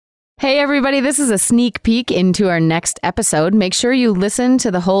Hey, everybody, this is a sneak peek into our next episode. Make sure you listen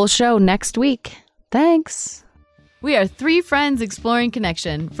to the whole show next week. Thanks. We are three friends exploring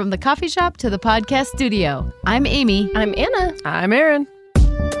connection from the coffee shop to the podcast studio. I'm Amy. I'm Anna. I'm Aaron.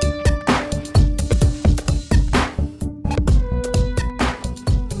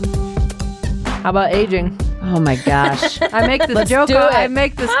 How about aging? Oh my gosh. I make this joke. I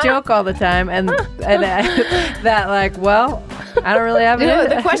make this joke all the time, and that like, well, I don't really have it.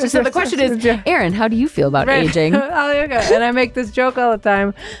 The question is, Aaron, how do you feel about aging? Oh, there you go. And I make this joke all the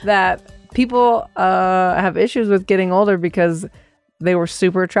time that people have issues with getting older because they were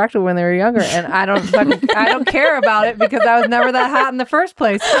super attractive when they were younger, and I don't care about it because I was never that hot in the first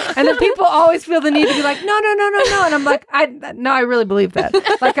place. And then people always feel the need to be like, no, and I'm like, I really believe that.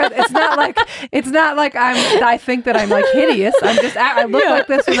 Like, it's not like I think that I'm like hideous. I look like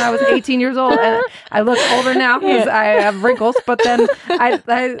this when I was 18 years old, and I look older now because I have wrinkles. But then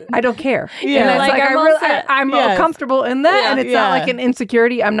I don't care. Yeah, and it's I'm comfortable in that, and it's not like an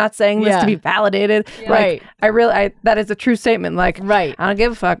insecurity. I'm not saying this to be validated. Yeah. Like, right. That is a true statement. Like. Right. I don't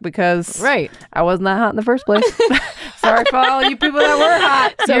give a fuck because I wasn't that hot in the first place. Sorry for all you people that were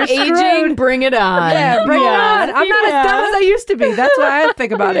hot. So You're aging, screwed. Bring it on. Yeah, bring it on. I'm not as dumb as I used to be. That's why I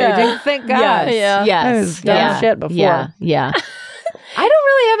think about aging. Thank God. Yes. I was dumb as shit before. Yeah. I don't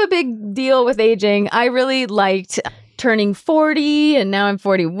really have a big deal with aging. I really liked turning 40, and now I'm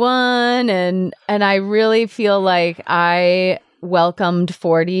 41, and I really feel like I welcomed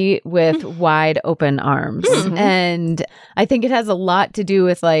 40 with wide open arms. Mm-hmm. And I think it has a lot to do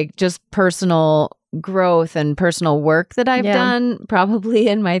with like just personal growth and personal work that I've done probably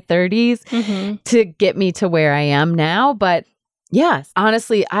in my 30s to get me to where I am now. But yes,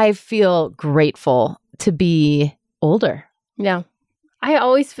 honestly, I feel grateful to be older. Yeah. I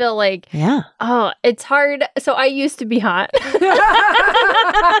always feel like, oh, it's hard. So I used to be hot.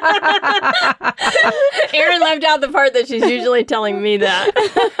 Erin left out the part that she's usually telling me that.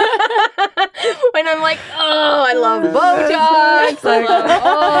 When I'm like, oh, I love Botox.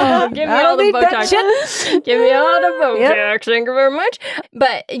 Give me all the Botox. Give me all the Botox. Thank you very much.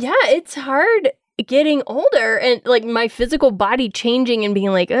 But yeah, it's hard getting older and like my physical body changing and being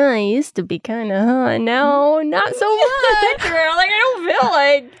like, oh, I used to be kind of hot. Now, not so much. Or like, I don't feel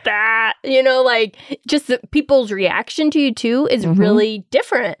like that. You know, like just the people's reaction to you too is really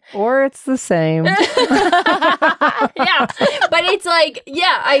different. Or it's the same. Yeah. But it's like,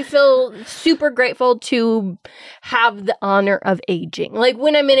 I feel super grateful to have the honor of aging. Like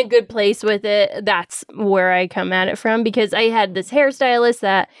when I'm in a good place with it, that's where I come at it from, because I had this hairstylist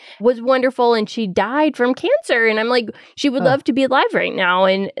that was wonderful and she died from cancer, and I'm like, she would love to be alive right now,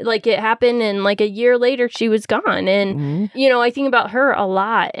 and like it happened, and like a year later she was gone, and you know, I think about her a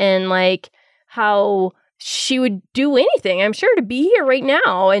lot and like how she would do anything, I'm sure, to be here right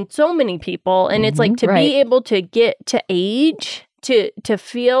now, and so many people, and it's like to be able to get to age to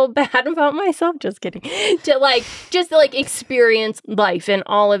feel bad about myself, just kidding, to like just like experience life and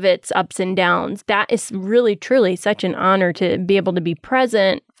all of its ups and downs. That is really truly such an honor to be able to be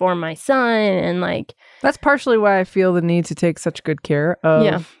present for my son, and like that's partially why I feel the need to take such good care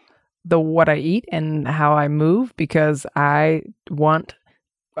of what I eat and how I move, because I want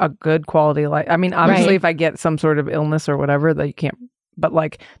a good quality life. I mean, obviously if I get some sort of illness or whatever that you can't, but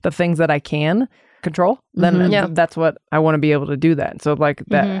like the things that I can control, then that's what I want to be able to do that. So like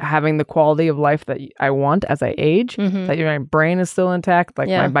that having the quality of life that I want as I age, that my brain is still intact, like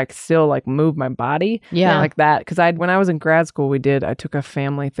my bike still like move my body, like that. Because when I was in grad school, I took a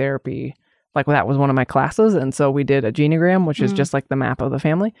family therapy, like that was one of my classes, and so we did a genogram, which is just like the map of the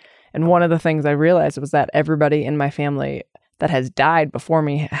family. And one of the things I realized was that everybody in my family that has died before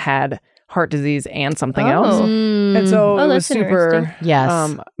me had heart disease and something else. And so it was super.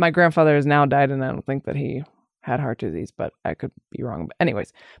 Yes. My grandfather has now died, and I don't think that he had heart disease, but I could be wrong. But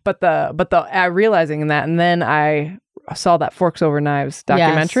anyways, I realizing that, and then I saw that Forks Over Knives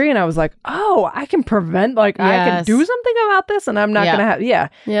documentary, and I was like, oh, I can prevent, like I can do something about this, and I'm not gonna have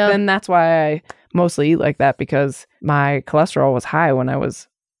Then that's why I mostly eat like that, because my cholesterol was high when I was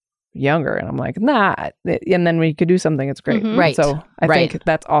younger, and I'm like, nah, and then when you could do something, it's great. Right. So I think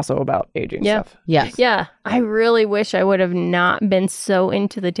that's also about aging stuff. Yes. Yeah. I really wish I would have not been so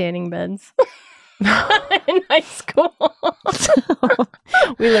into the tanning beds in high school.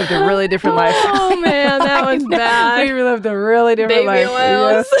 We lived a really different life. Oh man, that was bad. We lived a really different life.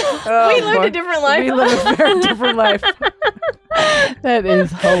 Yes. We lived a different life. We lived a very different life. That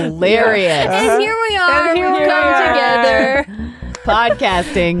is hilarious. And here we are. We've come together.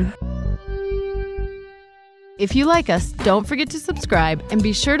 Podcasting. If you like us, don't forget to subscribe and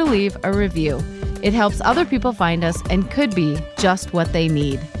be sure to leave a review. It helps other people find us and could be just what they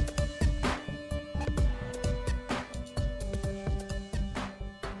need.